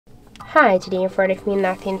Hi, today in front of me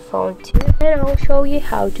nothing phone 2 and I'll show you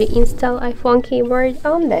how to install iPhone keyboard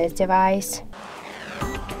on this device.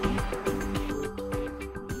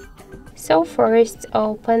 So first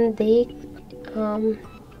open the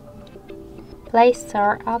Play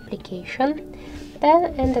Store application,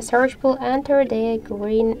 then in the search bar enter the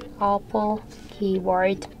green Apple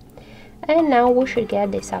keyboard. And now we should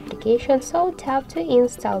get this application, so tap the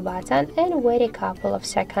install button and wait a couple of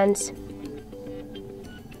seconds.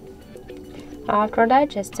 After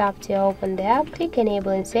that, just tap to open the app, click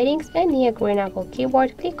enable in settings, and near green Apple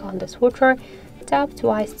keyboard, click on the switcher, tap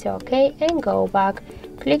twice to OK and go back.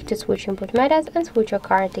 Click to switch input methods and switch your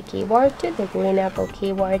current keyboard to the green Apple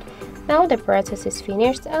keyboard. Now the process is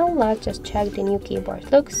finished and let's just check the new keyboard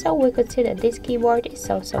look. So we could see that this keyboard is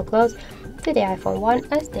so close to the iPhone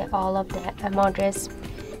 1 as all of the emojis.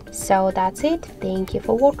 So that's it. Thank you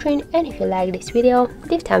for watching, and if you like this video,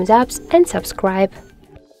 leave thumbs up and subscribe.